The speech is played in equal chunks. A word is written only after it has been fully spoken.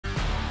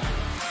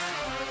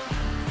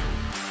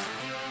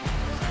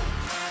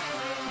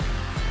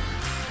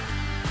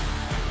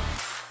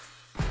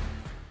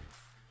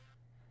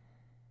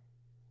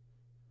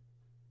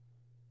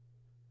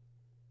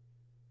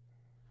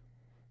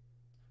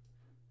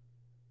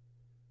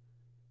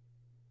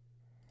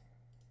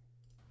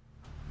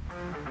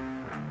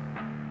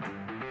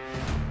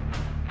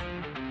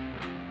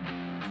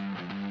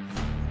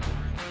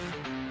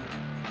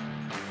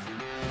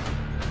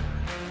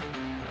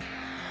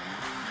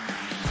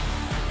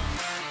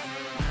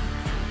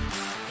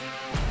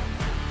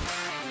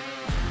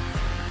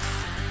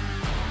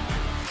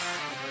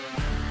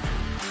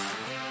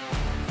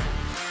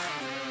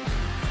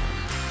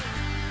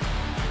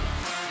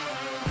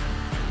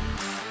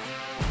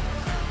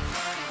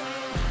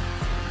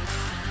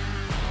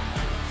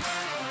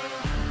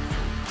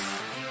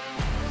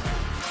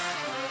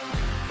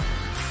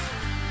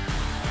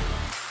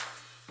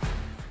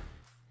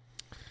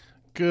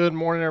Good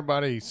morning,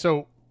 everybody.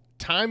 So,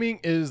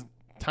 timing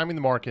the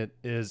market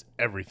is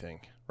everything,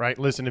 right?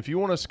 Listen, if you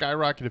want to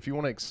skyrocket, if you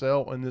want to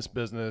excel in this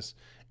business,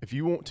 if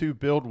you want to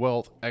build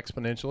wealth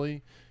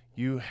exponentially,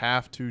 you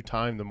have to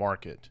time the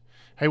market.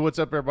 Hey, what's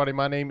up, everybody?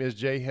 My name is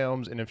Jay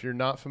Helms, and if you're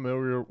not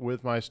familiar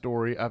with my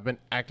story, I've been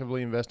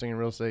actively investing in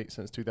real estate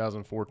since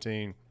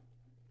 2014.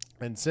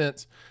 And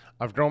since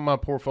I've grown my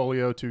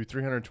portfolio to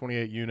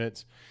 328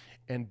 units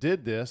and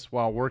did this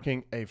while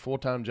working a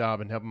full-time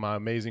job and helping my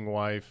amazing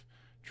wife.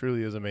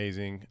 Truly is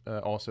amazing.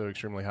 Also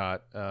extremely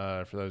hot.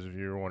 For those of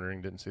you who are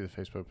wondering, didn't see the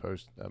Facebook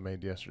post I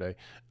made yesterday.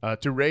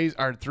 To raise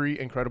our three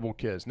incredible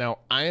kids. Now,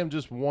 I am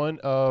just one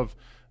of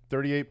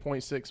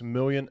 38.6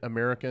 million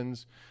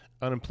Americans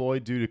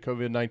unemployed due to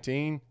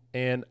COVID-19.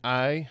 And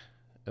I,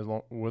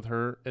 with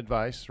her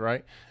advice,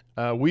 right,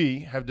 we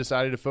have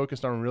decided to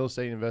focus on real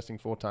estate investing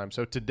full-time.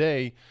 So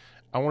today,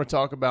 I want to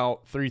talk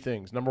about three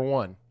things. Number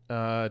one,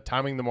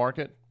 timing the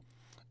market.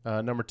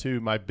 Number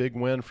two, my big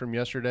win from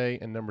yesterday.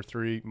 And number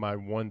three, my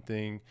one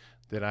thing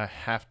that I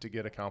have to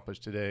get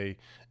accomplished today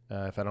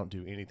if I don't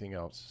do anything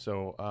else.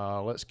 So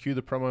let's cue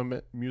the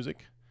promo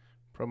music,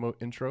 promo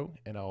intro,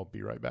 and I'll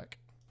be right back.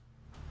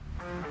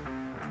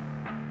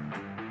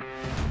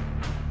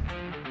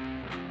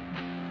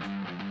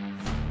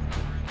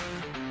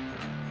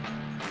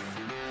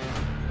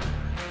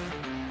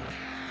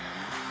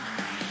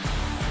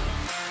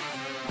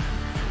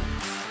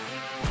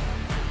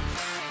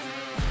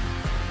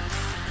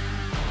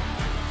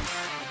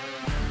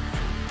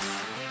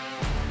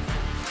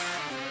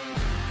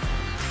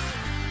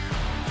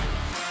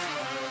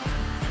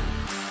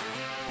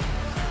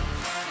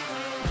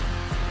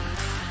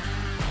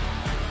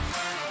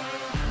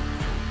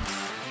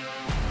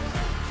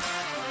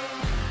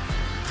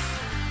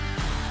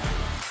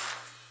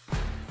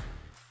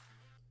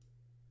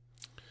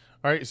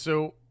 All right,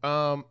 so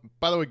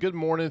by the way, good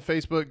morning,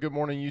 Facebook. Good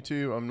morning,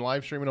 YouTube. I'm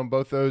live streaming on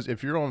both those.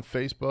 If you're on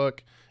Facebook,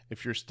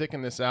 if you're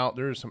sticking this out,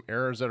 there's some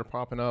errors that are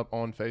popping up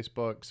on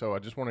Facebook. So I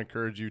just want to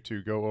encourage you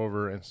to go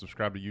over and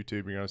subscribe to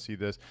YouTube. You're going to see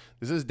this.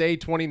 This is day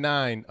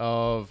 29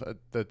 of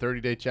the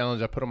 30-day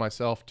challenge I put on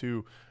myself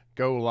to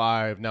go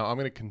live. Now, I'm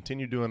going to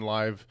continue doing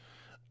live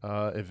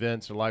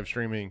events or live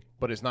streaming,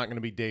 but it's not going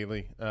to be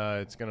daily.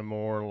 It's going to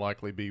more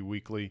likely be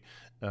weekly,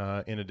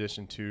 in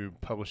addition to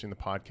publishing the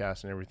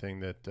podcast and everything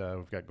that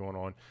we've got going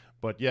on.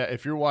 But yeah,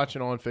 if you're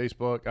watching on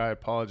Facebook, I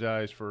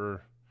apologize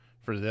for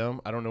them.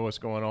 I don't know what's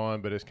going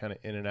on, but it's kind of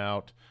in and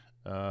out.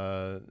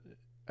 I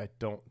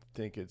don't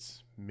think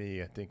it's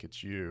me. I think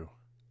it's you.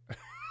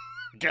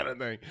 Kind of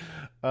thing.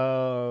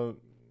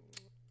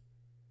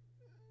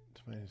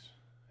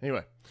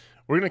 Anyway,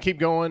 we're going to keep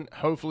going.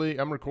 Hopefully,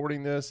 I'm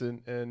recording this,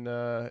 and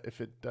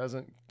if it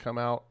doesn't come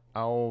out,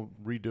 I'll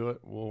redo it.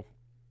 We'll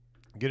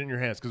get in your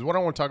hands. Because what I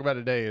want to talk about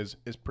today is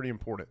pretty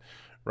important,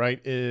 right?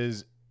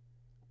 So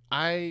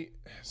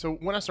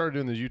when I started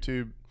doing this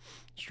YouTube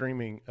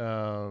streaming,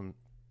 I've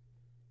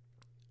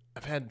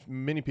had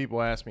many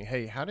people ask me,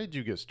 hey, how did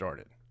you get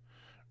started,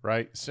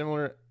 right?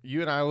 Similar,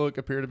 you and I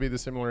appear to be the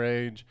similar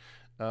age.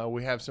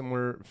 We have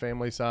similar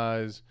family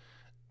size.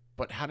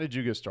 But how did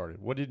you get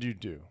started? What did you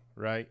do,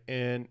 right?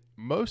 And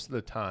most of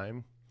the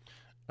time,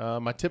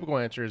 my typical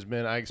answer has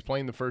been I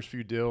explained the first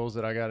few deals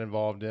that I got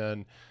involved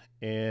in,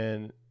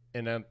 and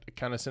I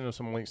kind of send them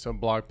some links to a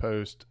blog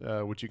post,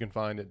 which you can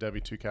find at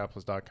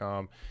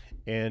w2capitalist.com.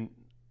 And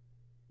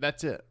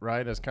that's it,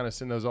 right? I just kind of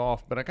send those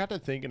off. But I got to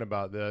thinking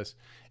about this.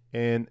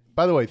 And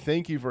by the way,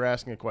 thank you for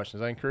asking the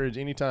questions. I encourage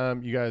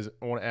anytime you guys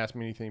want to ask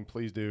me anything,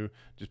 please do.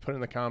 Just put it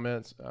in the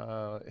comments.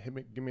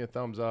 Give me a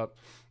thumbs up.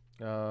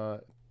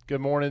 Good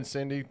morning,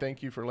 Cindy.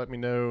 Thank you for letting me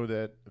know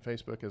that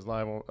Facebook is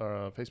live.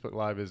 Facebook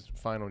Live is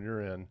fine on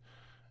your end.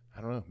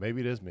 I don't know.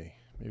 Maybe it is me.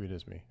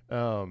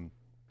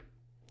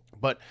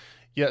 But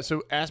yeah.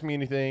 So ask me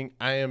anything.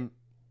 I am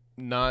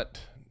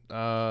not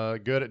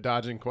good at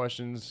dodging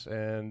questions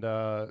and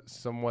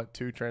somewhat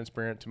too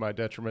transparent to my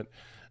detriment.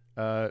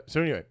 So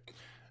anyway,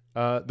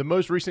 the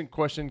most recent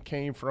question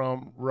came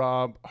from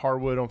Rob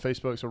Harwood on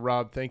Facebook. So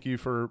Rob, thank you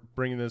for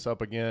bringing this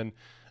up again.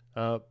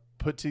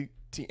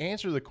 To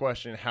answer the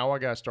question, how I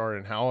got started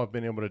and how I've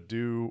been able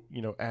to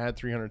add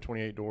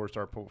 328 doors to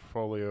our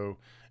portfolio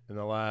in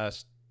the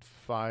last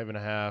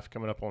 5.5,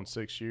 coming up on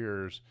 6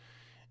 years,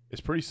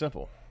 it's pretty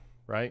simple,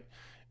 right?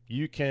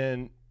 You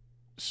can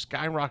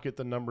skyrocket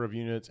the number of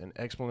units and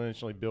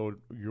exponentially build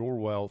your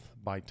wealth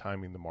by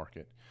timing the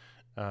market.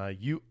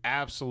 You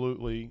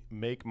absolutely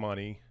make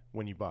money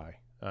when you buy.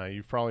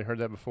 You've probably heard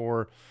that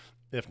before.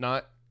 If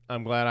not,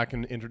 I'm glad I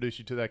can introduce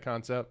you to that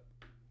concept.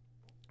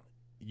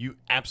 You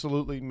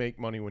absolutely make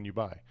money when you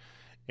buy.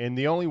 And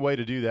the only way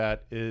to do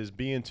that is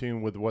be in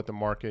tune with what the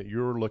market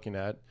you're looking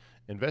at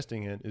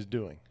investing in is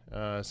doing.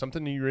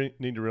 Something you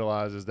need to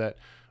realize is that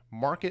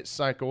market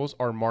cycles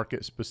are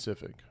market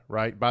specific,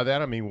 right? By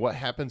that, I mean what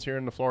happens here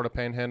in the Florida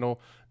Panhandle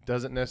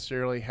doesn't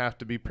necessarily have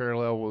to be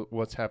parallel with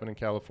what's happening in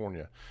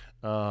California.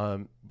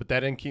 But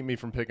that didn't keep me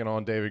from picking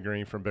on David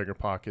Green from Bigger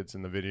Pockets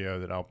in the video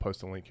that I'll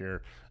post a link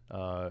here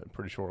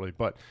pretty shortly.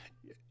 But,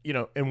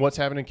 and what's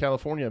happening in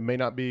California may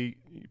not be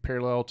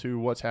parallel to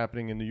what's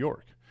happening in New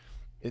York.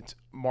 It's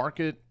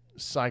market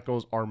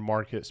cycles are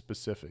market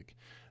specific.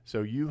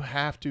 So you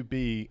have to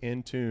be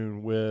in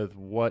tune with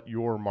what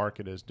your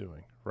market is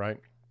doing, right?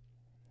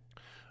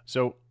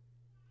 So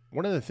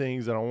one of the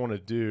things that I want to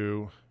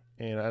do,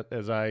 and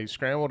as I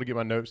scramble to get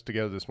my notes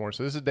together this morning,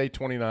 so this is day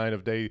 29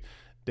 of day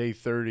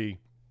 30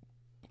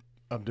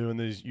 of doing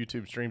these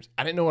YouTube streams.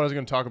 I didn't know what I was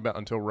going to talk about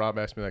until Rob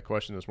asked me that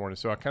question this morning.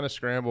 So I kind of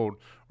scrambled,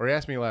 or he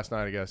asked me last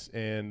night, I guess,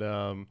 and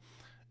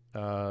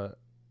I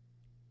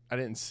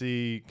didn't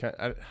see.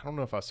 I don't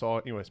know if I saw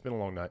it. Anyway, it's been a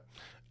long night.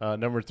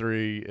 Number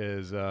 3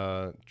 is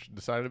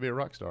decided to be a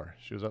rock star.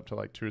 She was up till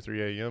like 2 or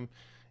 3 a.m.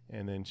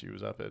 and then she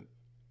was up at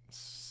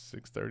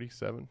 6:30,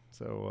 7.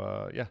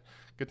 So yeah,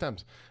 good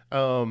times.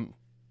 But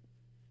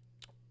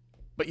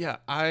yeah,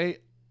 I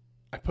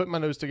put my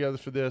notes together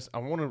for this. I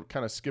want to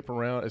kind of skip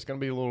around. It's going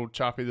to be a little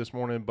choppy this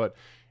morning, but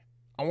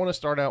I want to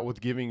start out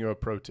with giving you a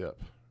pro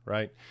tip,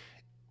 right?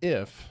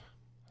 If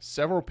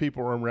several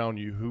people around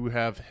you who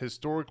have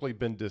historically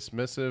been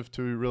dismissive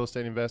to real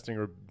estate investing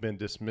or been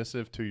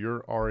dismissive to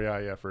your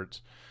REI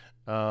efforts,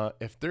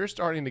 if they're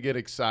starting to get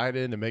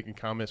excited and making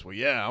comments, well,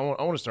 yeah, I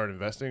want to start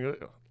investing.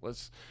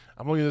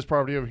 I'm looking at this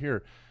property over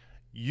here.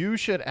 You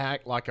should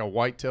act like a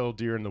white-tailed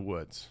deer in the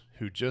woods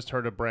who just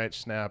heard a branch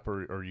snap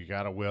or you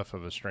got a whiff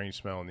of a strange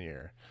smell in the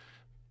air.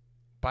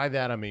 By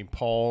that, I mean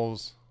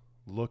pause,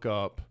 look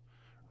up,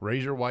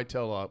 raise your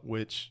whitetail up,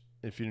 which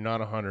if you're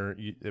not a hunter,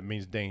 it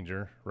means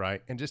danger,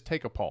 right? And just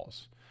take a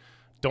pause.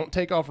 Don't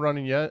take off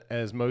running yet,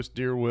 as most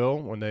deer will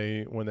when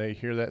they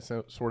hear that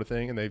sort of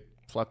thing and they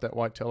flap that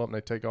whitetail up and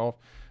they take off.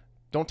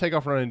 Don't take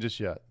off running just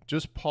yet.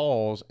 Just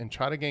pause and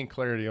try to gain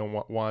clarity on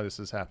why this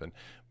has happened.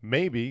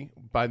 Maybe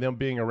by them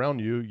being around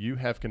you, you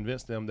have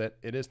convinced them that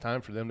it is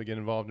time for them to get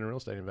involved in real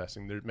estate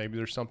investing. Maybe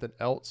there's something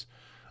else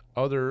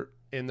other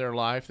in their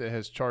life that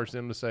has charged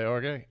them to say,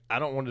 okay, I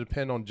don't want to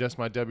depend on just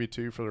my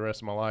W-2 for the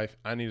rest of my life.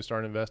 I need to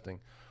start investing.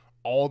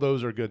 All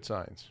those are good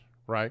signs,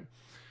 right?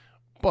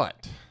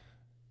 But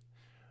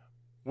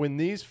when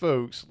these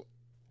folks,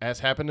 as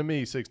happened to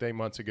me 6 to 8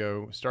 months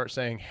ago, start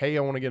saying, hey,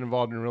 I want to get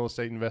involved in real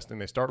estate investing,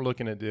 they start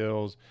looking at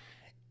deals,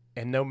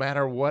 and no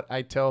matter what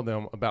I tell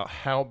them about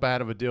how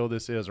bad of a deal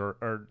this is,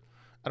 or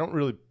I don't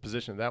really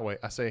position it that way.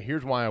 I say,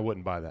 here's why I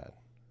wouldn't buy that,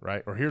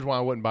 right? Or here's why I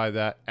wouldn't buy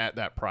that at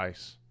that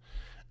price.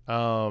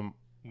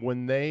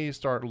 When they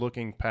start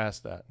looking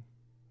past that,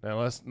 now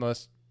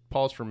let's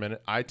pause for a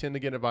minute. I tend to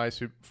get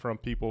advice from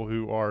people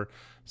who are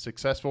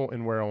successful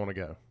in where I want to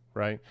go,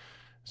 right?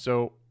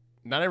 So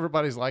not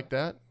everybody's like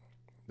that.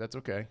 That's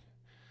okay.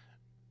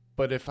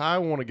 But if I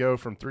want to go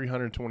from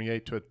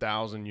 328 to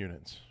 1,000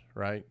 units,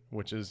 right,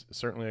 which is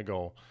certainly a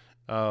goal.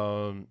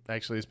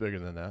 Actually, it's bigger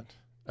than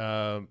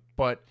that.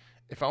 But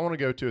if I want to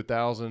go to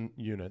 1,000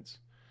 units,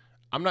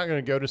 I'm not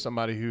going to go to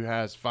somebody who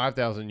has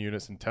 5,000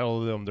 units and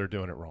tell them they're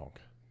doing it wrong.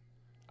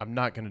 I'm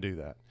not going to do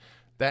that.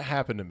 That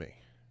happened to me,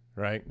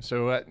 right?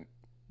 So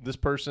this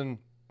person,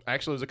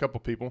 actually, there's a couple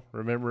people.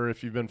 Remember,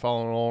 if you've been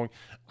following along,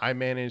 I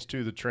managed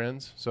to the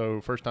trends. So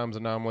first time's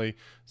anomaly,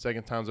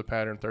 second time's a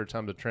pattern, third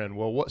time's a trend.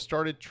 Well, what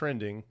started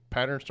trending,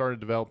 patterns started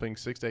developing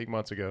 6 to 8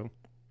 months ago,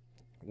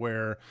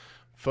 where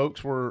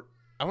folks were,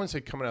 I wouldn't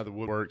say coming out of the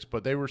woodworks,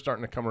 but they were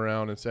starting to come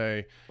around and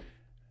say,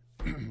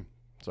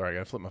 sorry, I got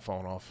to flip my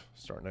phone off.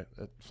 Starting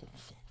to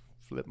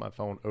flip my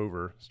phone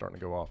over, starting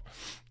to go off.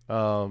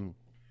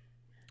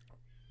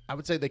 I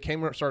would say they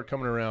started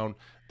coming around.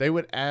 They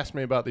would ask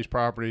me about these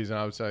properties, and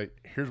I would say,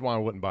 here's why I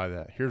wouldn't buy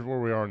that. Here's where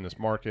we are in this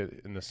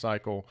market, in this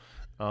cycle.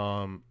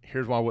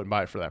 Here's why I wouldn't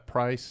buy it for that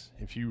price.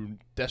 If you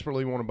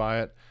desperately want to buy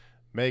it,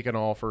 make an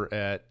offer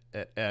at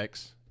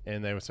X.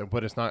 And they would say,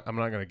 but I'm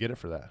not going to get it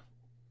for that.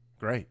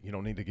 Great. You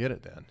don't need to get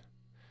it then.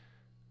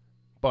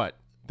 But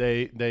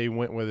they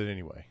went with it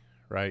anyway,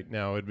 right?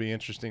 Now, it'd be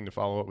interesting to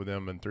follow up with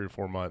them in 3 or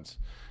 4 months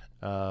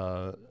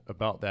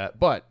about that.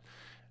 But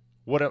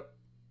what I'm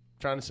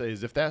trying to say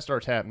is if that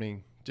starts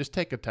happening, just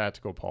take a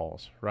tactical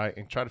pause, right?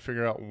 And try to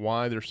figure out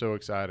why they're so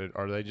excited.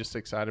 Are they just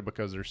excited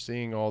because they're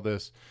seeing all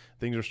this,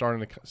 things are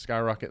starting to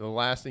skyrocket? The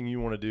last thing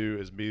you want to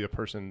do is be the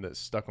person that's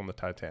stuck on the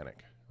Titanic,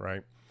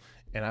 right?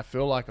 And I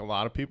feel like a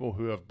lot of people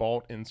who have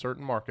bought in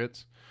certain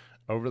markets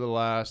over the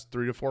last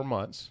 3 to 4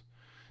 months,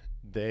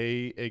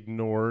 they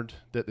ignored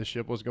that the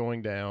ship was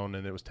going down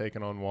and it was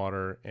taking on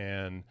water,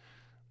 and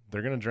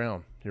they're going to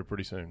drown here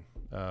pretty soon.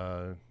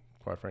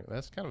 Quite frankly,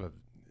 that's kind of an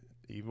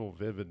evil,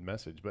 vivid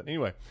message. But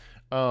anyway,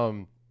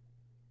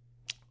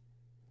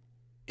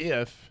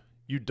 if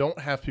you don't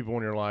have people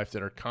in your life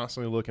that are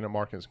constantly looking at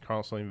markets,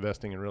 constantly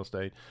investing in real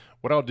estate,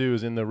 what I'll do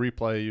is in the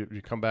replay,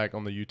 you come back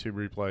on the YouTube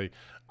replay,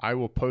 I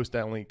will post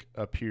that link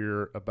up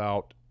here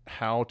about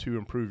how to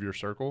improve your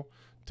circle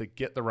to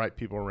get the right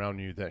people around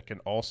you that can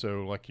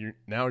also, like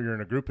now you're in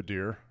a group of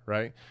deer,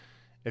 right?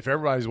 If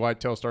everybody's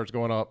whitetail starts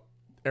going up,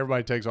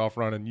 everybody takes off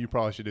running, you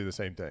probably should do the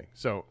same thing.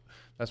 So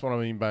that's what I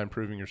mean by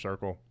improving your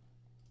circle.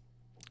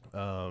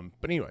 But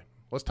anyway,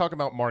 let's talk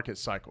about market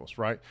cycles,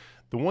 right?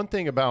 The one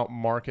thing about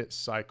market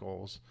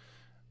cycles,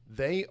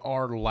 they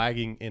are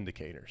lagging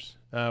indicators,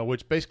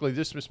 which basically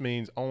this just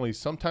means only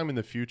sometime in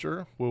the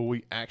future will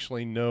we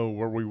actually know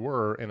where we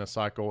were in a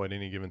cycle at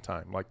any given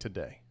time, like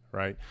today,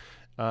 right?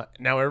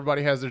 Now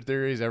everybody has their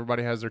theories,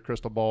 everybody has their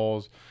crystal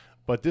balls,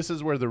 but this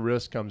is where the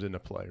risk comes into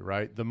play,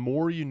 right? The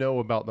more you know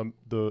about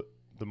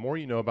the more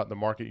you know about the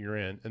market you're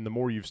in, and the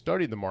more you've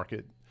studied the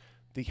market,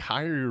 the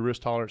higher your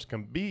risk tolerance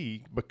can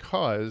be,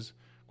 because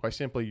quite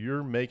simply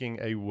you're making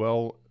a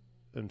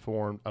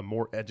well-informed, a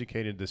more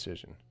educated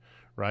decision,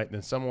 right,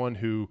 than someone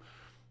who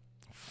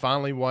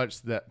finally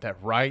watched that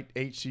right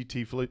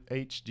HGT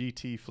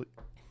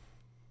flip.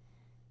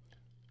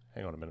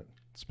 Hang on a minute.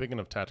 Speaking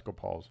of tactical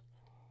pause.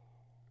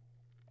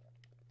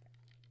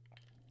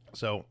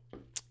 So,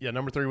 yeah,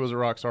 number 3 was a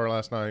rock star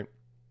last night.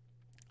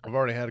 I've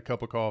already had a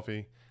cup of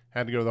coffee.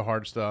 Had to go to the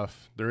hard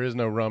stuff. There is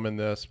no rum in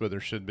this, but there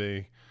should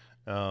be.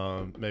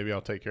 Maybe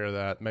I'll take care of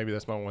that. Maybe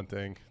that's my one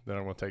thing that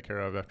I'm going to take care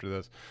of after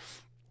this.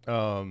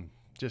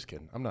 Just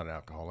kidding. I'm not an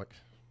alcoholic.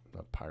 I'm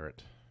not a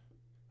pirate.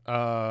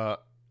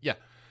 Yeah.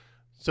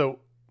 So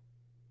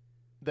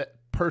that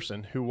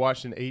person who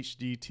watched an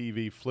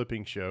HGTV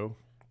flipping show,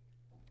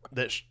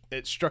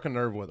 it struck a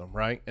nerve with them,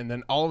 right? And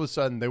then all of a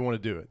sudden they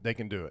want to do it. They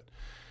can do it.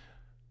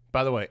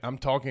 By the way, I'm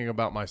talking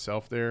about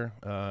myself there,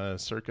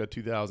 circa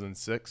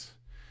 2006,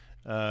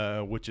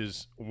 which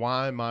is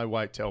why my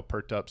whitetail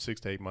perked up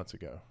 6 to 8 months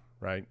ago,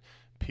 right?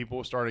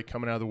 People started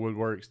coming out of the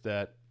woodworks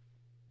that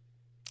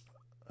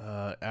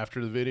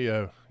after the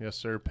video, yes,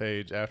 sir,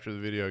 Paige, after the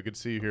video, good to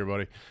see you here,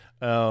 buddy.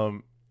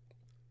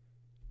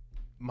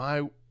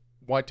 My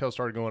whitetail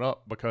started going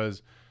up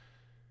because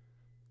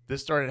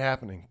this started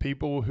happening.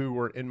 People who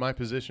were in my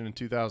position in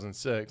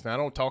 2006, and I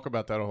don't talk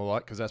about that a whole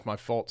lot because that's my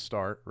false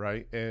start,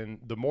 right? And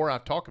the more I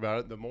talk about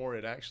it, the more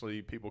it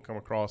actually people come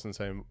across and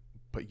say,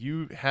 but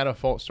you had a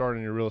false start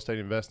in your real estate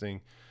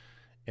investing,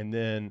 and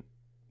then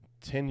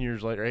 10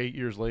 years later, 8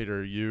 years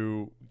later,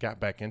 you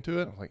got back into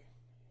it. I'm like,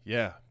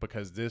 yeah,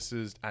 because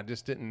I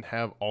just didn't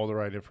have all the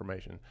right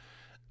information.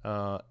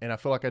 And I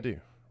feel like I do,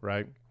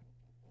 right?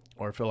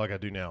 Or I feel like I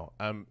do now.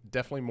 I'm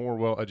definitely more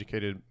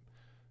well-educated,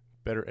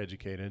 better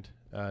educated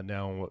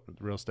now on what the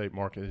real estate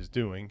market is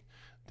doing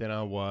than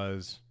I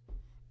was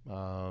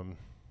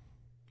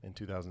in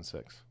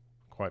 2006.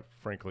 Quite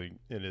frankly,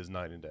 it is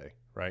night and day,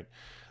 right?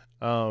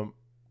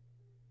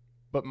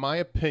 But my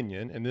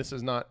opinion, and this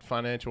is not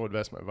financial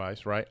investment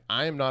advice, right?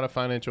 I am not a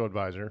financial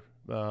advisor,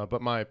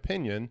 but my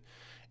opinion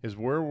is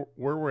where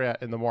we're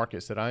at in the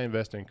markets that I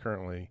invest in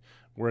currently,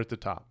 we're at the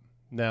top.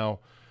 Now,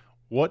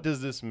 what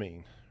does this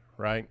mean,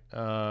 right?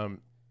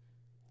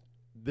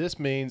 This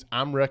means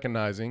I'm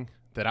recognizing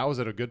that I was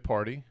at a good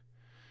party.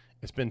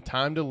 It's been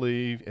time to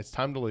leave. It's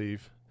time to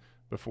leave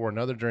before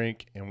another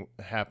drink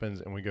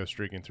happens and we go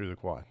streaking through the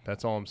quad.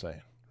 That's all I'm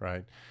saying,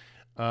 right?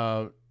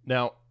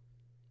 Now,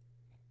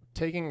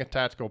 taking a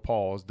tactical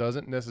pause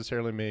doesn't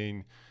necessarily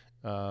mean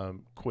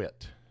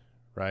quit,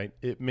 right?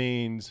 It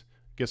means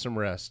get some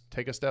rest,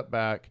 take a step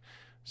back,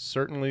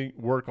 certainly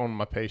work on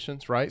my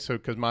patience, right? So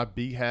because my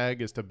BHAG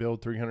is to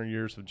build 300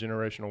 years of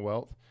generational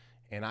wealth,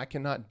 and I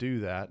cannot do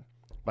that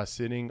by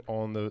sitting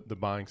on the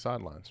buying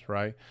sidelines,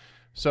 right?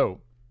 So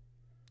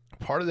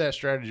part of that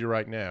strategy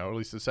right now, or at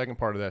least the second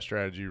part of that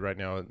strategy right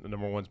now, the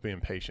number one's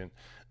being patient.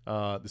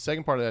 The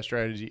second part of that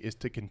strategy is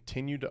to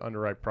continue to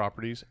underwrite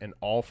properties and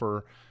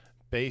offer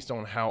based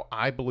on how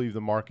I believe the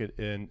market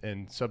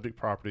and subject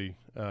property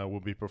will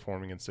be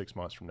performing in 6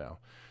 months from now,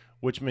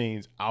 which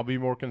means I'll be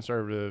more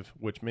conservative,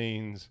 which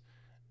means,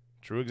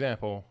 true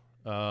example,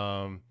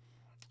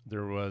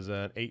 there was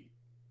an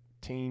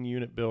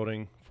 18-unit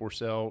building for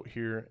sale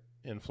here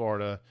in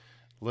Florida.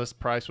 List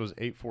price was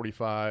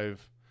 $845.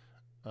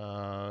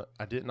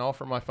 I didn't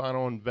offer my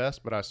final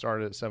invest, but I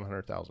started at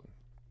 $700,000.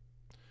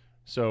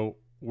 So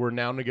we're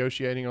now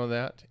negotiating on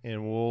that,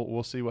 and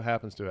we'll see what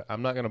happens to it.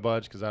 I'm not going to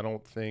budge because I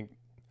don't think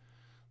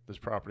this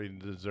property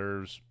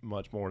deserves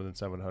much more than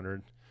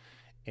 $700,000.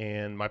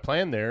 And my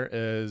plan there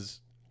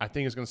is I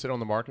think it's going to sit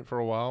on the market for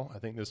a while. I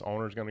think this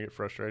owner is going to get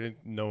frustrated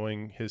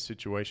knowing his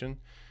situation.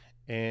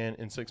 And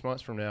in 6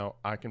 months from now,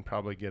 I can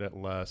probably get it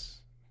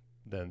less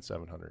than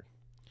 $700,000.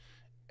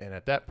 And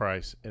at that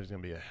price, it's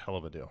going to be a hell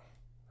of a deal,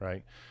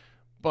 right?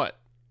 But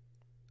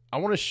I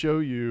want to show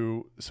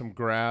you some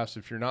graphs.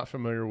 If you're not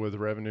familiar with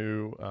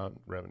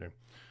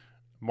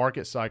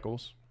market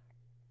cycles,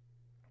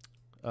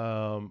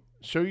 show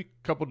you a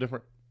couple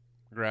different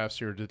graphs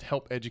here to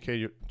help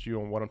educate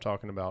you on what I'm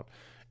talking about.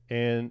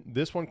 And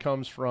this one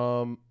comes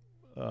from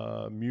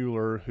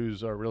Mueller,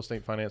 who's a real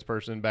estate finance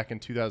person. Back in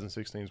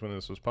 2016 is when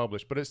this was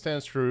published, but it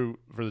stands true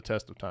for the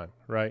test of time,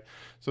 right?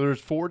 So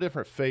there's 4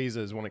 different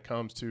phases when it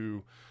comes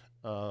to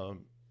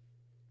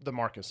the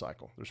market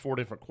cycle. There's 4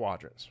 different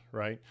quadrants,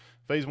 right?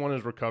 Phase 1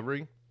 is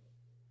recovery.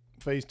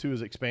 Phase 2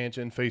 is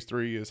expansion. Phase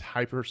 3 is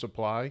hyper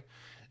supply.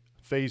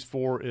 Phase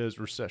 4 is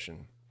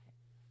recession,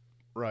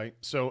 right?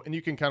 So, and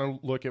you can kind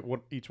of look at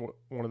what each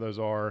one of those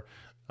are.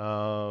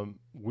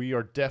 We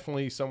are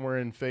definitely somewhere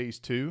in phase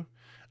 2.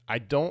 I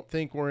don't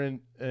think we're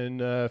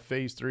in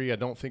phase three. I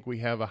don't think we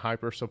have a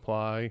hyper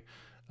supply.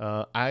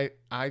 I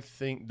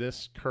think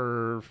this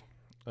curve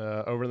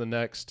over the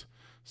next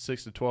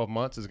 6 to 12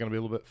 months is going to be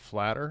a little bit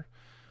flatter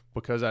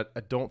because I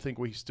don't think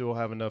we still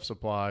have enough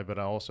supply, but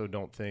I also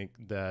don't think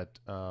that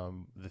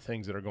the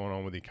things that are going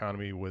on with the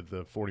economy with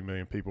the 40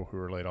 million people who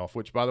are laid off,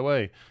 which, by the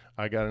way,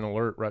 I got an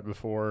alert right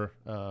before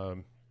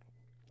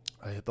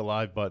I hit the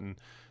live button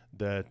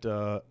that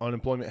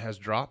unemployment has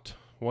dropped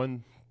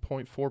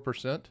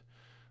 1.4%.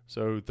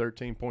 So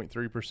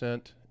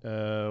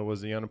 13.3%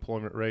 was the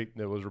unemployment rate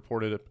that was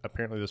reported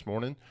apparently this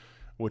morning,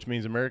 which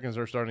means Americans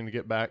are starting to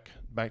get back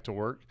to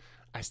work.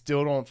 I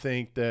still don't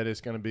think that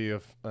it's going to be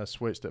a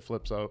switch that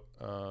flips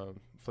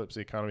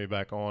the economy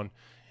back on.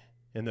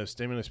 And those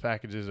stimulus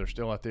packages are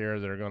still out there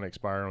that are going to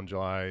expire on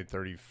July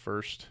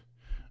 31st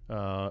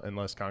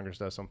unless Congress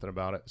does something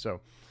about it. So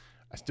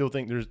I still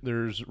think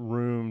there's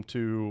room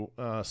to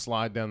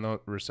slide down the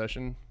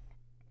recession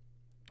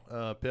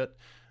pit,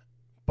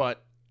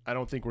 but I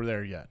don't think we're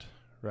there yet,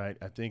 right?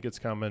 I think it's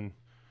coming.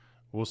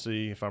 We'll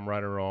see if I'm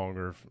right or wrong,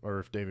 or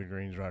if David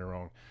Green's right or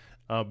wrong.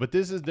 But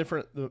this is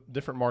different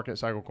market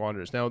cycle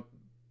quadrants. Now,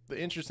 the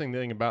interesting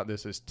thing about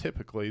this is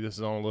typically this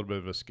is on a little bit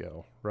of a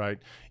scale, right?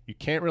 You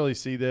can't really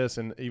see this,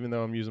 and even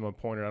though I'm using my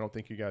pointer, I don't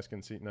think you guys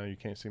can see. No, you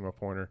can't see my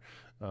pointer,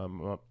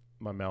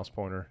 my mouse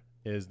pointer.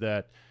 Is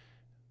that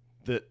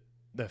the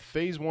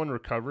phase one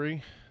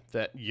recovery,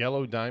 that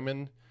yellow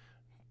diamond,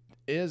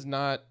 is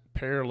not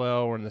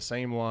parallel or in the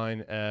same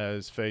line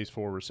as phase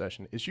four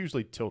recession. It's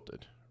usually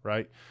tilted,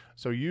 right?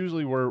 So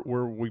usually where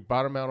we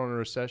bottom out on a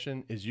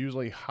recession is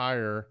usually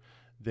higher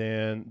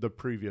than the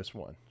previous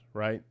one,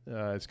 right?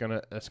 It's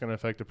gonna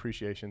affect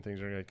appreciation.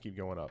 Things are gonna keep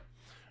going up.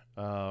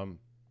 So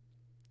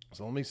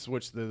let me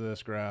switch to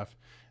this graph.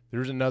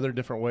 There's another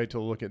different way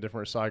to look at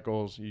different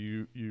cycles.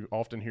 You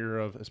often hear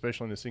of,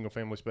 especially in the single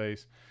family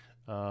space,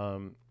 a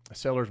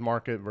seller's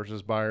market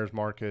versus buyer's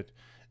market.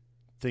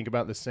 Think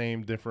about the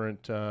same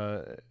different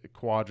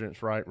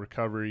quadrants, right?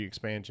 Recovery,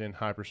 expansion,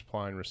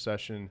 hypersupply, and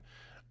recession.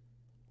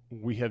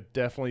 We have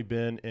definitely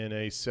been in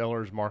a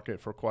seller's market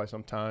for quite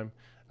some time.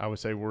 I would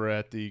say we're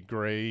at the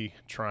gray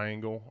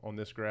triangle on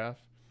this graph,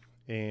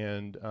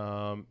 and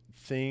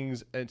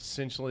things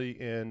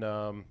essentially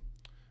in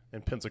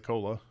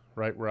Pensacola,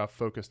 right, where I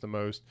focus the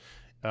most,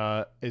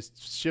 is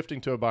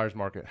shifting to a buyer's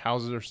market.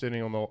 Houses are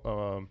sitting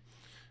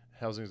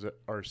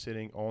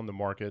on the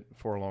market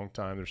for a long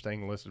time. They're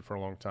staying listed for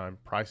a long time.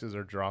 Prices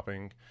are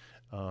dropping,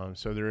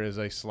 so there is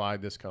a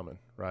slide that's coming,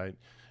 right?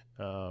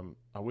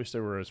 I wish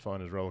they were as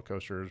fun as roller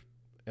coasters,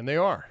 and they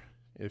are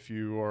if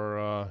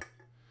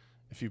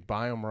you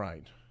buy them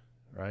right?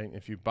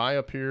 If you buy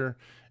up here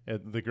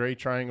at the gray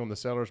triangle in the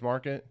seller's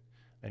market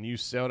and you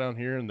sell down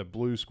here in the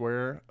blue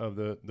square of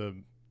the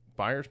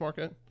buyer's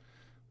market,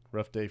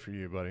 rough day for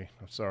you, buddy.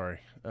 I'm sorry.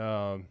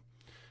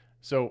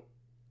 So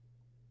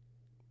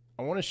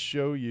I want to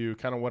show you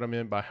kind of what I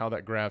meant by how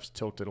that graph's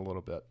tilted a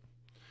little bit,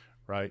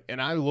 right?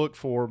 And I look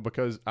for,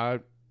 because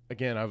I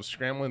was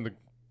scrambling to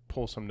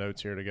pull some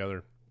notes here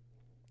together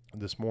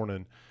this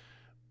morning,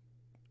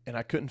 and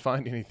I couldn't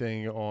find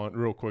anything on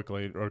real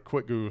quickly, or a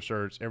quick Google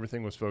search.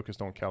 Everything was focused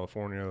on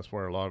California. That's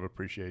where a lot of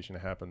appreciation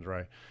happens,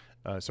 right?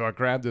 So I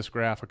grabbed this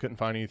graph. I couldn't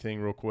find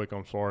anything real quick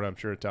on Florida. I'm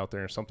sure it's out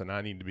there and something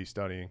I need to be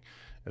studying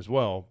as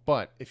well.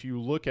 But if you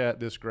look at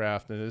this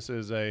graph, then this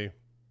is a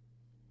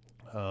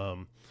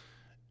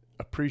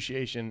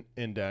appreciation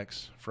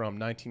index from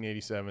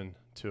 1987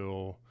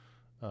 till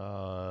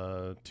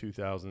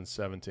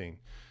 2017.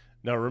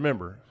 Now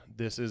remember,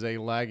 this is a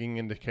lagging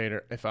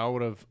indicator. If I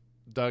would have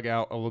dug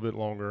out a little bit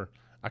longer,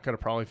 I could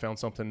have probably found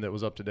something that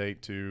was up to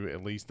date to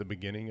at least the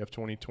beginning of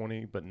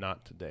 2020, but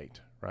not to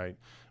date, right?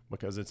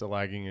 Because it's a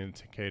lagging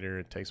indicator.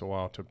 It takes a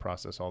while to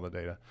process all the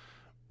data.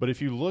 But if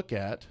you look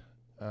at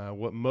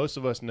what most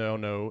of us now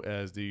know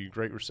as the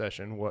Great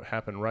Recession, what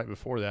happened right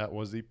before that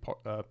was the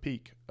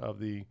peak of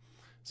the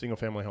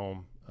single-family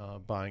home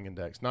buying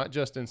index, not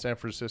just in San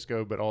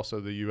Francisco, but also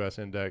the U.S.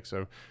 index.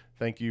 So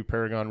thank you,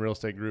 Paragon Real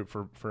Estate Group,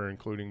 for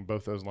including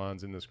both those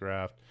lines in this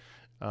graph.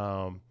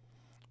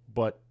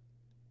 But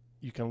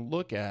you can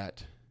look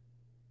at,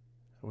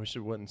 I wish it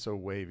wasn't so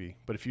wavy,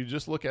 but if you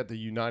just look at the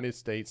United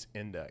States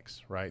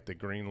index, right, the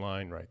green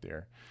line right there,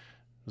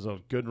 it was a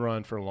good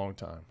run for a long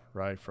time,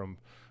 right, from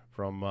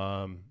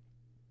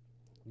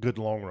good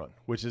long run,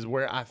 which is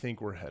where I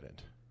think we're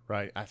headed,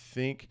 right? I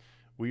think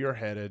we are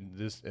headed,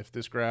 if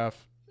this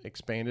graph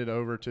expanded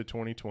over to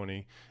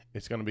 2020,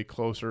 it's going to be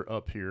closer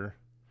up here,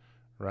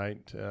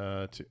 right,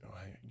 you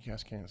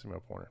guys can't see my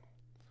pointer.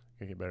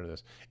 I get better at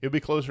this. It'll be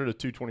closer to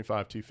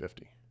 225,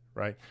 250,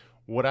 right?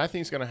 What I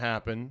think is going to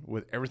happen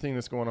with everything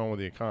that's going on with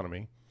the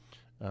economy,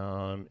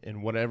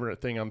 and whatever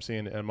thing I'm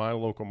seeing in my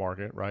local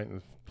market, right, in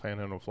the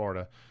Panhandle of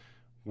Florida,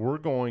 we're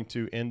going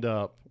to end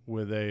up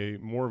with a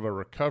more of a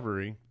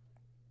recovery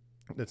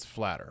that's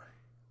flatter,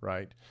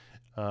 right?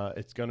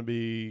 It's going to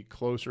be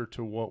closer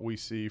to what we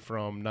see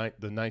from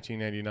the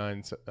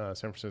 1989 San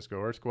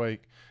Francisco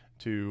earthquake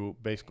to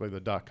basically the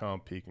dot-com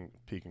peak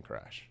and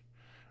crash.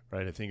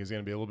 Right, I think it's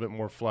going to be a little bit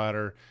more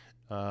flatter.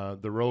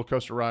 The roller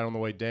coaster ride on the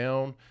way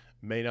down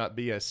may not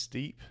be as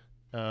steep,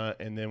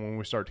 and then when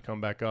we start to come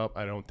back up,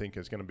 I don't think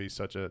it's going to be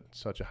such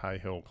a high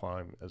hill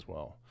climb as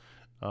well.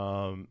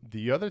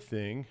 The other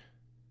thing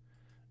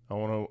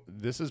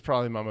this is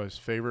probably my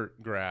most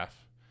favorite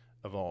graph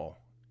of all.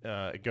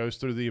 It goes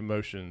through the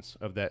emotions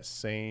of that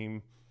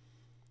same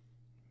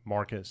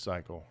market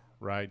cycle,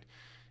 right?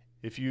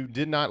 If you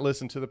did not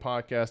listen to the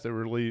podcast that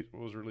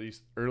was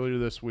released earlier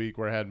this week,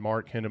 where I had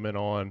Mark Hindeman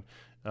on,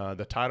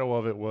 the title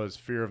of it was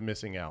Fear of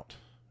Missing Out,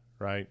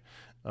 right?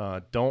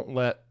 Don't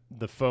let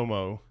the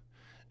FOMO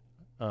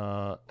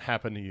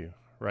happen to you.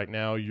 Right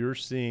now, you're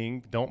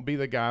seeing, don't be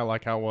the guy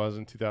like I was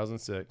in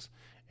 2006,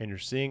 and you're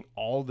seeing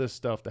all this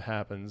stuff that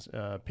happens.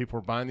 People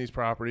are buying these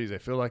properties. They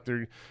feel like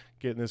they're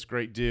getting this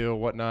great deal,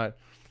 whatnot.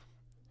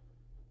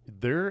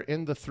 They're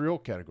in the thrill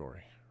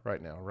category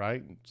right now,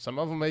 right? Some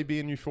of them may be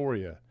in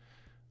euphoria.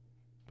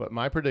 But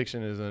my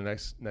prediction is in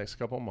the next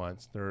couple of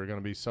months, there are going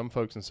to be some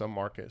folks in some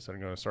markets that are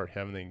going to start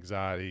having the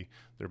anxiety.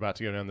 They're about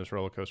to go down this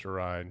roller coaster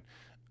ride,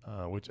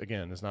 which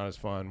again is not as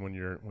fun when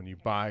you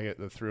buy at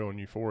the thrill and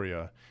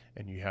euphoria,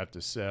 and you have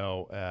to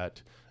sell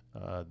at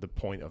the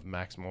point of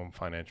maximum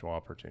financial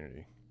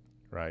opportunity,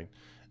 right?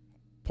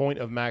 Point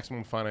of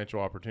maximum financial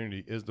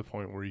opportunity is the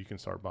point where you can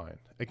start buying.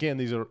 Again,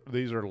 these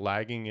are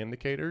lagging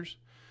indicators,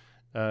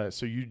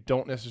 so you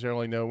don't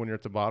necessarily know when you're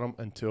at the bottom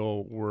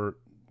until we're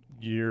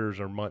years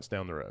or months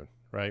down the road,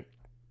 right?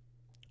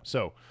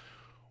 So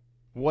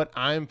what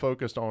I'm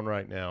focused on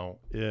right now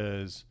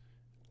is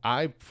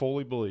I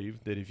fully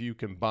believe that if you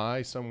can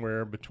buy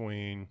somewhere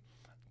between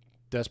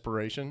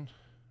desperation,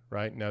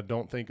 right? Now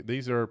don't think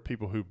these are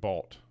people who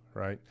bought,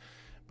 right?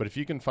 But if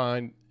you can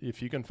find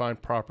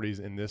properties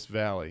in this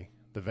valley,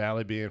 the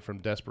valley being from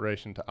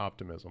desperation to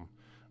optimism.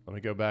 Let me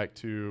go back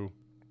to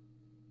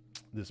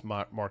this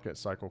market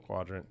cycle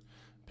quadrant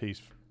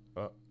piece.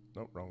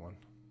 Nope, wrong one.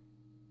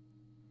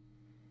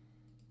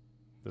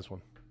 This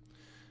one.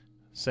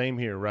 Same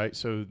here, right?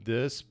 So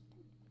this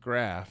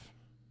graph,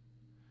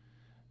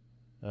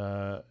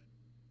 I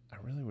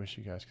really wish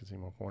you guys could see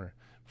my pointer.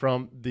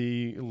 From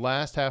the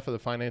last half of the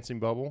financing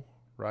bubble,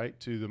 right,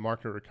 to the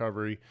market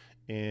recovery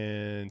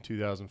in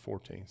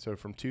 2014. So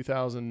from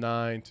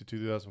 2009 to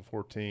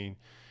 2014,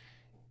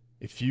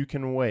 if you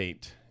can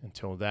wait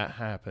until that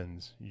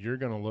happens, you're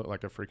going to look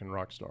like a freaking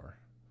rock star,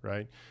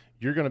 right?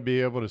 You're going to be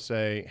able to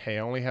say, hey,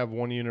 I only have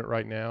one unit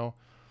right now,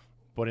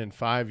 but in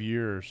 5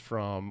 years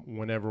from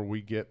whenever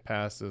we get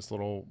past this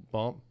little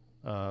bump,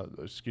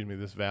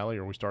 this valley,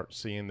 or we start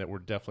seeing that we're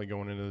definitely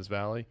going into this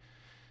valley,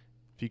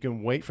 if you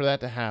can wait for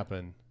that to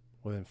happen,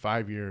 within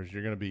 5 years,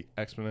 you're going to be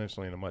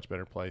exponentially in a much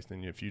better place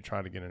than if you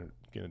try to get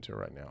into it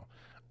right now.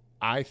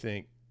 I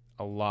think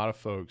a lot of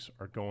folks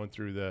are going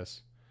through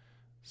this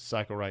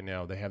cycle right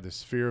now. They have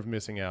this fear of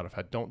missing out. If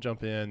I don't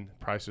jump in,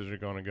 prices are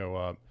going to go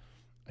up.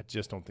 I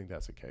just don't think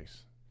that's the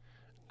case.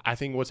 I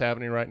think what's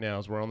happening right now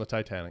is we're on the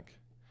Titanic.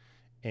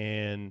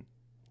 And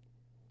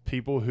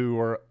people who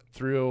are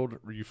thrilled,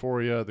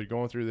 euphoria, they're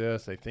going through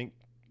this. They think,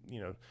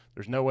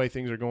 there's no way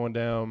things are going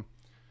down.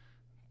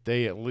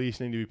 They at least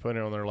need to be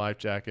putting on their life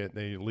jacket.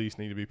 They at least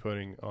need to be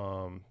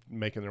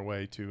making their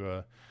way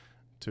to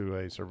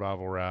a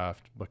survival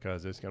raft,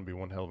 because it's going to be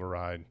one hell of a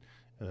ride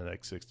in the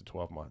next 6 to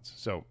 12 months.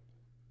 So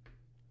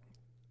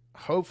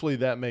hopefully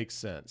that makes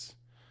sense.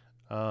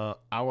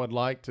 I would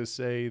like to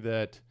say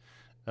that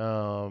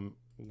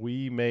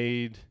we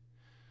made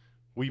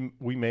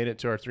it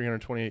to our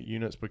 328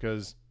 units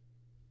because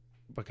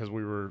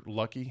we were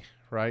lucky,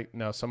 right?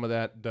 Now some of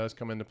that does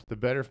come into the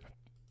better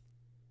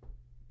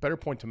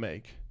point to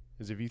make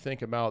is if you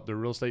think about the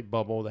real estate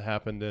bubble that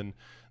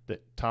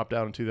topped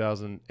out in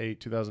 2008,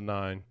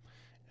 2009,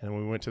 and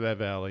we went to that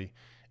valley.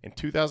 In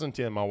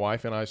 2010, my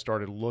wife and I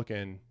started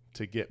looking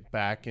to get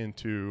back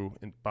into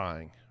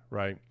buying,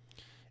 right?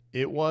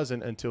 It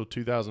wasn't until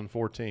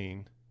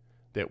 2014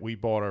 that we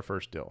bought our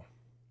first deal.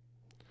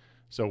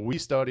 So we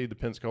studied the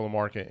Pensacola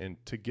market and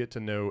to get to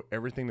know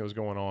everything that was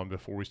going on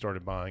before we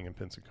started buying in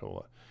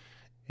Pensacola.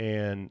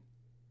 And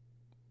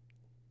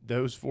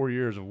those 4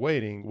 years of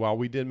waiting, while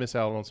we did miss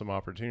out on some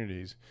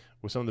opportunities,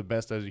 was some of the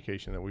best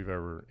education that we've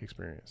ever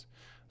experienced.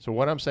 So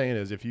what I'm saying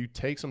is if you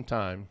take some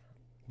time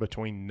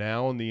between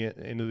now and the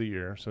end of the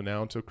year, so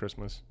now until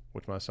Christmas,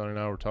 which my son and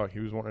I were talking, he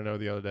was wanting to know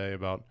the other day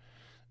about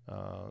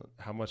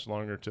how much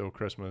longer till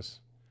Christmas,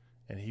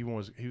 and he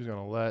was going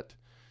to let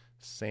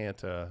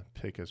Santa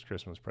pick his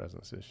Christmas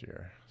presents this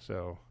year.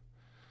 So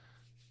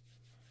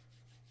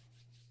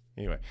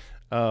anyway,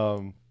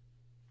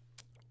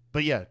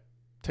 but yeah,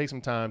 take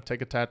some time,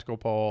 take a tactical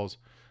pause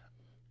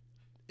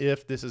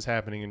if this is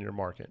happening in your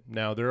market.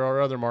 Now, there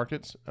are other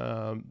markets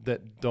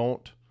that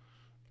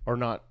are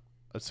not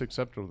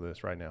susceptible to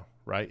this right now,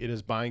 right? It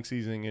is buying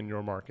season in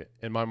your market.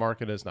 In my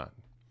market, is not.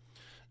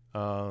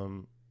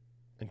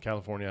 In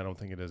California, I don't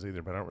think it is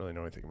either, but I don't really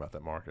know anything about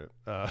that market.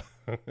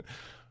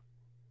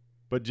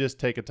 But just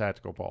take a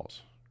tactical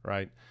pause,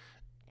 right?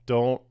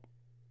 Don't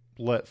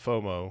let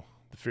FOMO,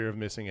 the fear of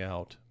missing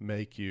out,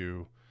 make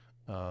you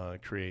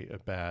create a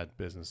bad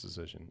business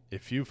decision.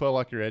 If you feel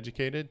like you're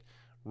educated,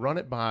 run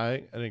it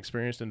by an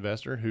experienced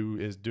investor who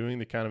is doing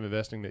the kind of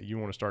investing that you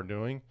want to start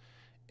doing.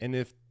 And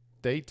if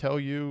they tell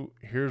you,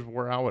 here's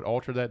where I would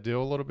alter that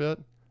deal a little bit,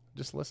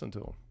 just listen to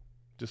them.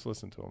 Just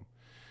listen to them.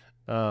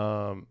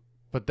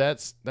 But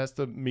that's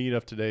the meat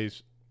of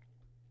today's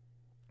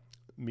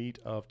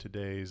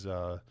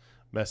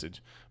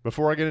message.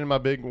 Before I get into my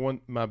big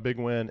win,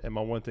 and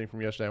my one thing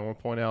from yesterday, I want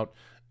to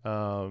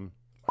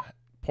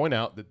point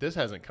out that this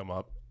hasn't come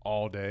up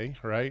all day,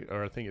 right?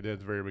 Or I think it did at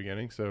the very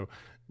beginning. So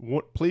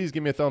please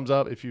give me a thumbs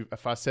up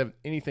if I said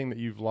anything that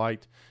you've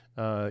liked.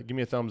 Give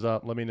me a thumbs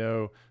up. Let me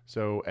know.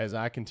 So as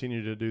I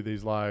continue to do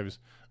these lives,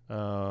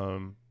 not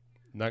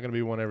going to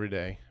be one every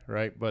day,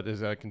 right? But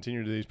as I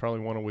continue to do these, probably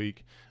one a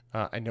week,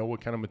 I know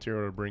what kind of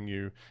material to bring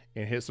you.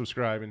 And hit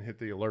subscribe and hit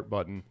the alert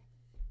button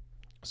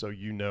so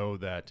you know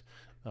that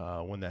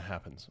when that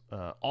happens.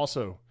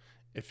 Also,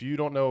 if you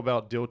don't know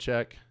about Deal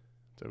Check,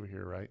 it's over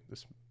here, right?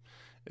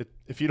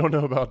 If you don't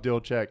know about Deal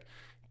Check,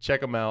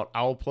 check them out.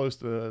 I'll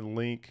post a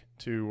link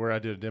to where I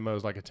did a demo.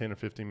 It's like a 10 or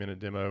 15-minute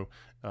demo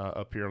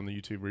up here on the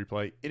YouTube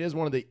replay. It is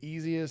one of the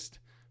easiest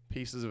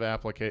pieces of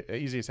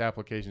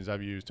applications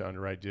I've used to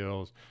underwrite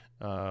deals.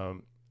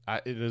 It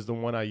is the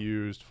one I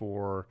used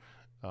for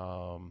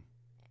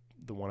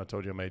the one I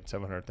told you I made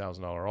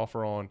 $700,000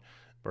 offer on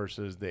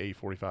versus the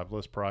 845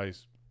 list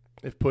price.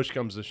 If push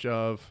comes to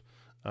shove,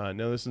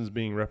 no, this is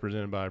being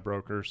represented by a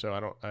broker, so I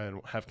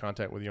don't have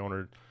contact with the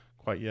owner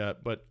quite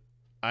yet, but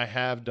I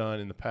have done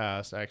in the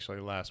past. Actually,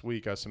 last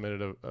week I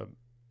submitted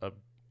a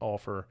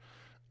offer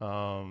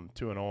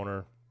to an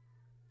owner.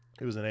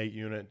 It was an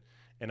 8-unit,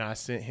 and I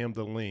sent him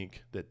the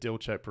link that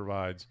DealCheck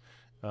provides.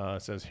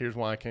 Says, here's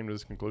why I came to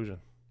this conclusion,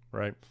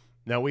 right?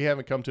 Now, we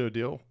haven't come to a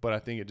deal, but I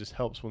think it just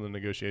helps with the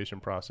negotiation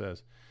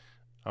process.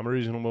 I'm a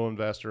reasonable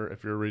investor.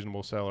 If you're a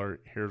reasonable seller,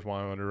 here's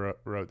why I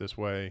underwrote this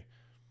way.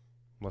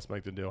 Let's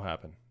make the deal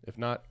happen. If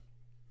not,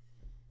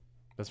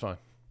 that's fine.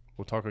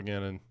 We'll talk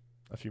again in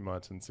a few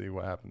months and see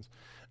what happens.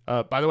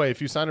 By the way,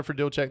 if you sign up for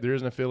DealCheck, there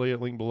is an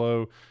affiliate link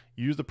below.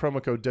 Use the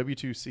promo code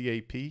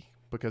W2CAP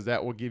because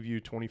that will give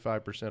you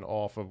 25%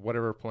 off of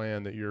whatever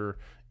plan that you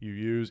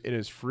use. It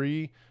is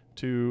free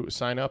to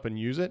sign up and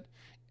use it,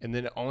 and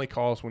then it only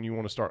costs when you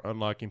want to start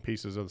unlocking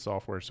pieces of the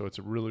software. So it's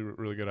a really,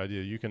 really good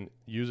idea. You can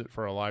use it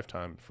for a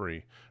lifetime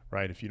free,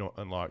 right? If you don't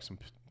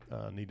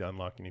need to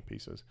unlock any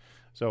pieces.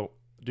 So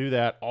do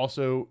that.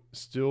 Also,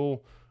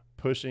 still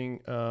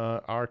pushing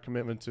our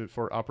commitment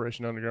for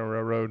Operation Underground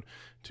Railroad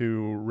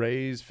to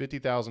raise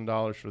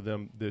 $50,000 for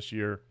them this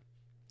year.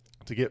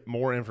 To get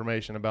more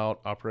information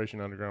about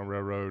Operation Underground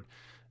Railroad,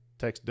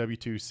 text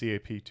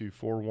W2CAP to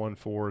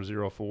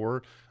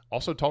 41404.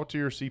 Also, talk to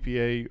your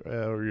CPA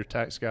or your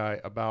tax guy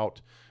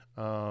about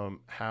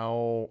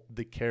how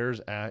the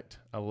CARES Act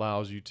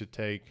allows you to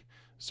take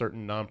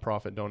certain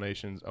nonprofit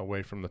donations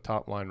away from the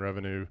top line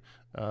revenue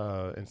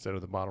instead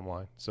of the bottom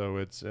line. So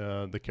it's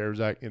the CARES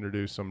Act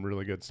introduced some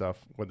really good stuff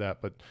with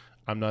that, but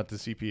I'm not the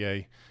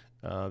CPA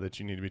that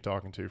you need to be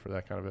talking to for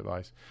that kind of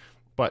advice.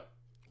 But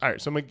all right,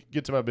 so I'm going to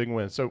get to my big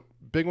win. So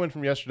big win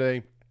from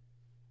yesterday.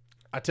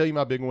 I tell you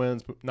my big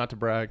wins, but not to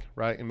brag,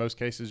 right? In most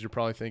cases, you're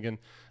probably thinking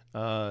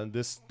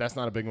that's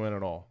not a big win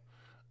at all.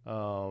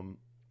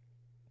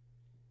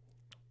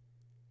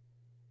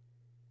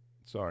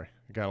 Sorry,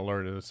 I got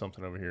alerted to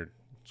something over here.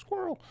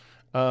 Squirrel.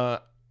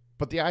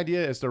 But the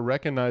idea is to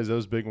recognize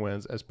those big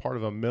wins as part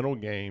of a mental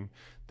game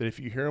that if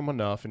you hear them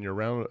enough and you're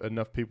around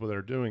enough people that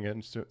are doing it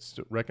and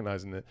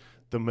recognizing that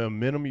the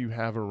momentum you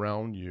have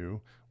around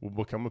you will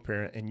become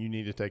apparent and you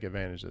need to take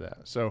advantage of that.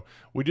 So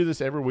we do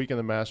this every week in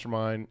the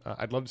mastermind.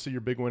 I'd love to see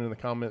your big win in the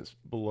comments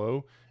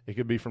below. It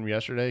could be from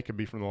yesterday. It could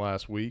be from the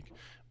last week.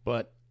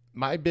 But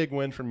my big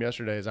win from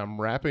yesterday is I'm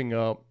wrapping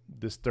up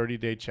this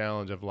 30-day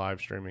challenge of live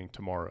streaming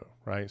tomorrow,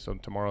 right? So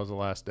tomorrow's the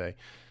last day.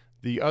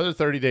 The other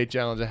 30-day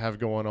challenge I have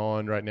going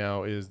on right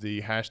now is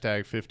the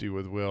hashtag 50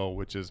 with Will,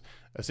 which is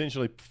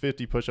essentially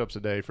 50 push-ups a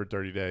day for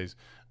 30 days.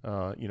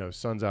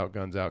 Sun's out,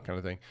 guns out kind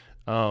of thing.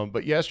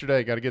 But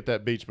yesterday, got to get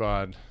that beach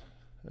bod.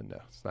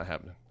 No, it's not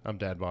happening. I'm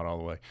dad bod all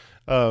the way.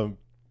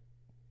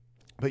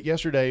 But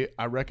yesterday,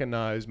 I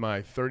recognized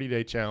my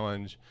 30-day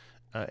challenge,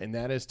 and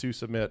that is to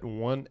submit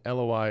one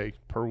LOI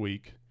per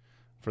week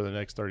for the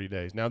next 30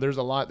 days. Now, there's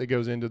a lot that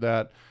goes into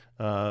that.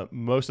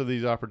 Most of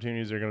these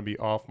opportunities are going to be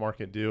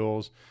off-market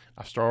deals.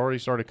 I've already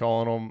started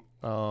calling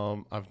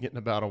them. I'm getting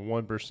about a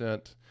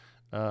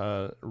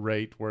 1%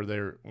 rate where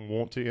they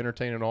want to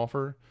entertain an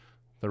offer.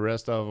 The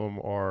rest of them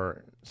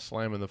are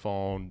slamming the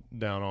phone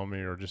down on me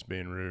or just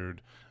being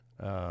rude.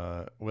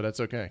 Well, that's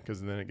okay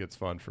because then it gets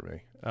fun for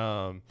me.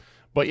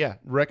 But yeah,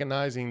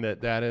 recognizing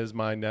that is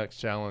my next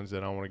challenge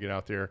that I want to get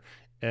out there.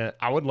 And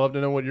I would love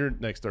to know what your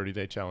next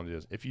 30-day challenge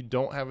is. If you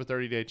don't have a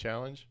 30-day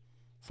challenge,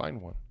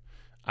 find one.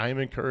 I am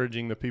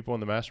encouraging the people in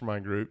the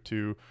mastermind group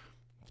to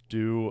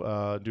do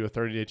a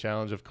 30-day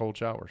challenge of cold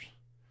showers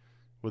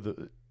with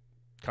the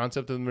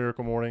concept of the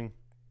miracle morning.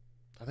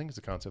 I think it's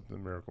the concept of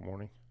the miracle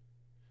morning.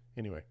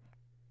 Anyway,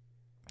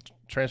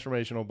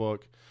 transformational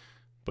book.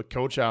 But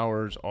coach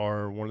hours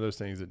are one of those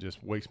things that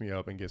just wakes me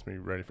up and gets me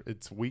ready for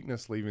it's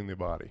weakness leaving the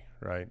body,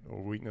 right?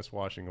 Or weakness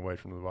washing away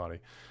from the body.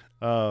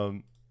 But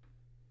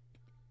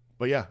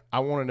yeah,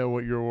 I want to know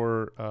what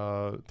your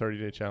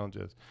 30-day challenge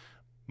is.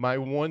 My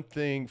one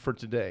thing for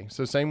today.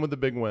 So same with the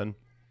big win.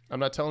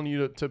 I'm not telling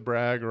you to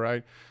brag,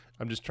 right?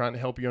 I'm just trying to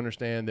help you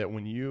understand that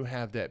when you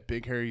have that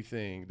big hairy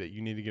thing that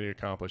you need to get it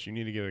accomplished, you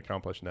need to get it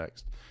accomplished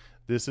next.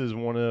 This is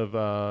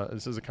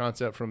this is a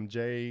concept from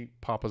Jay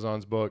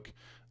Papasan's book.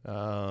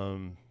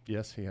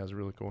 Yes, he has a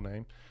really cool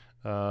name.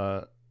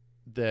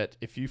 That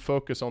if you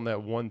focus on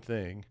that one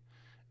thing,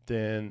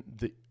 then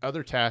the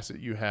other tasks that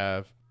you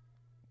have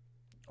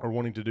or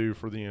wanting to do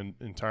for the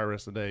entire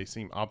rest of the day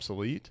seem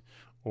obsolete,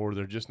 or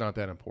they're just not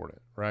that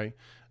important, right?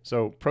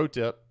 So pro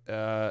tip,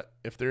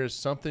 if there is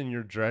something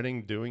you're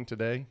dreading doing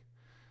today,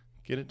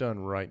 get it done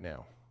right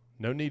now.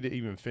 No need to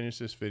even finish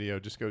this video.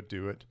 Just go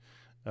do it.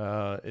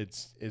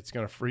 It's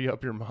going to free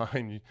up your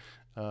mind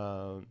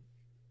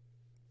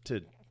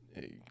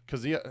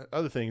because the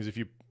other thing is if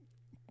you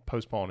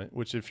postpone it,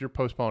 which if you're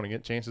postponing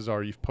it, chances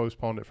are you've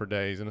postponed it for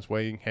days and it's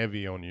weighing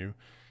heavy on you,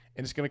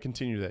 and it's going to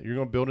continue that. You're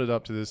going to build it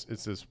up to this.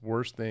 It's this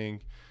worst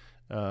thing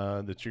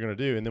that you're going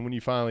to do, and then when you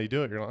finally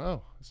do it, you're like,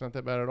 oh, it's not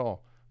that bad at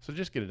all. So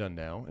just get it done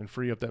now and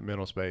free up that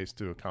mental space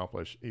to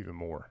accomplish even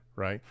more,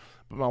 right?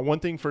 But my one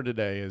thing for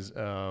today is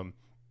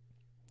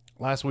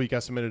last week I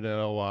submitted an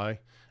LOI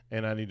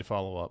and I need to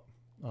follow up.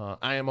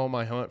 I am on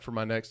my hunt for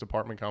my next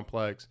apartment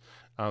complex.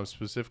 I'm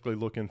specifically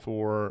looking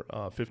for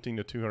 15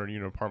 to 200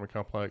 unit apartment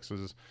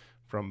complexes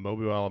from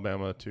Mobile,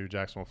 Alabama to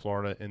Jacksonville,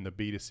 Florida in the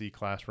B2C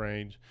class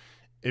range.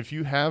 If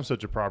you have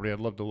such a property, I'd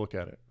love to look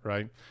at it,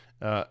 right?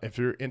 If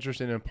you're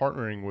interested in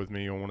partnering with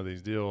me on one of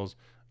these deals,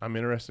 I'm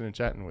interested in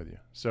chatting with you.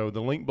 So the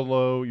link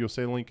below, you'll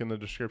see a link in the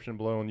description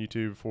below on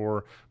YouTube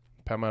for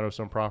Palmetto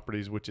Stone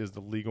Properties, which is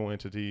the legal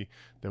entity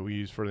that we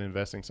use for the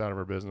investing side of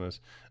our business.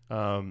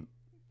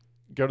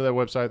 Go to that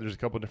website. There's a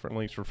couple of different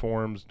links for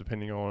forms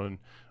depending on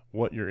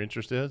what your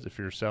interest is, if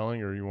you're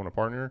selling or you want to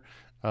partner.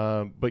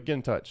 But get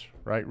in touch,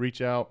 right?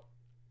 Reach out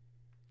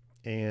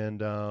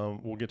and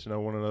we'll get to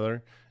know one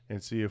another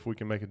and see if we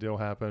can make a deal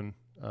happen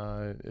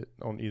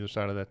on either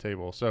side of that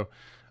table. So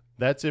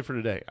that's it for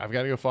today. I've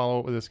got to go follow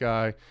up with this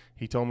guy.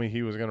 He told me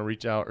he was going to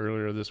reach out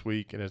earlier this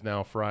week, and it's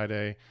now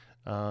Friday.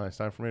 It's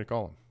time for me to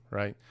call him,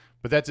 right?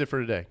 But that's it for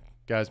today.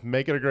 Guys,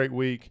 make it a great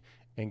week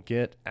and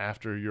get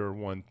after your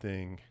one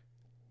thing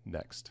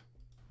next.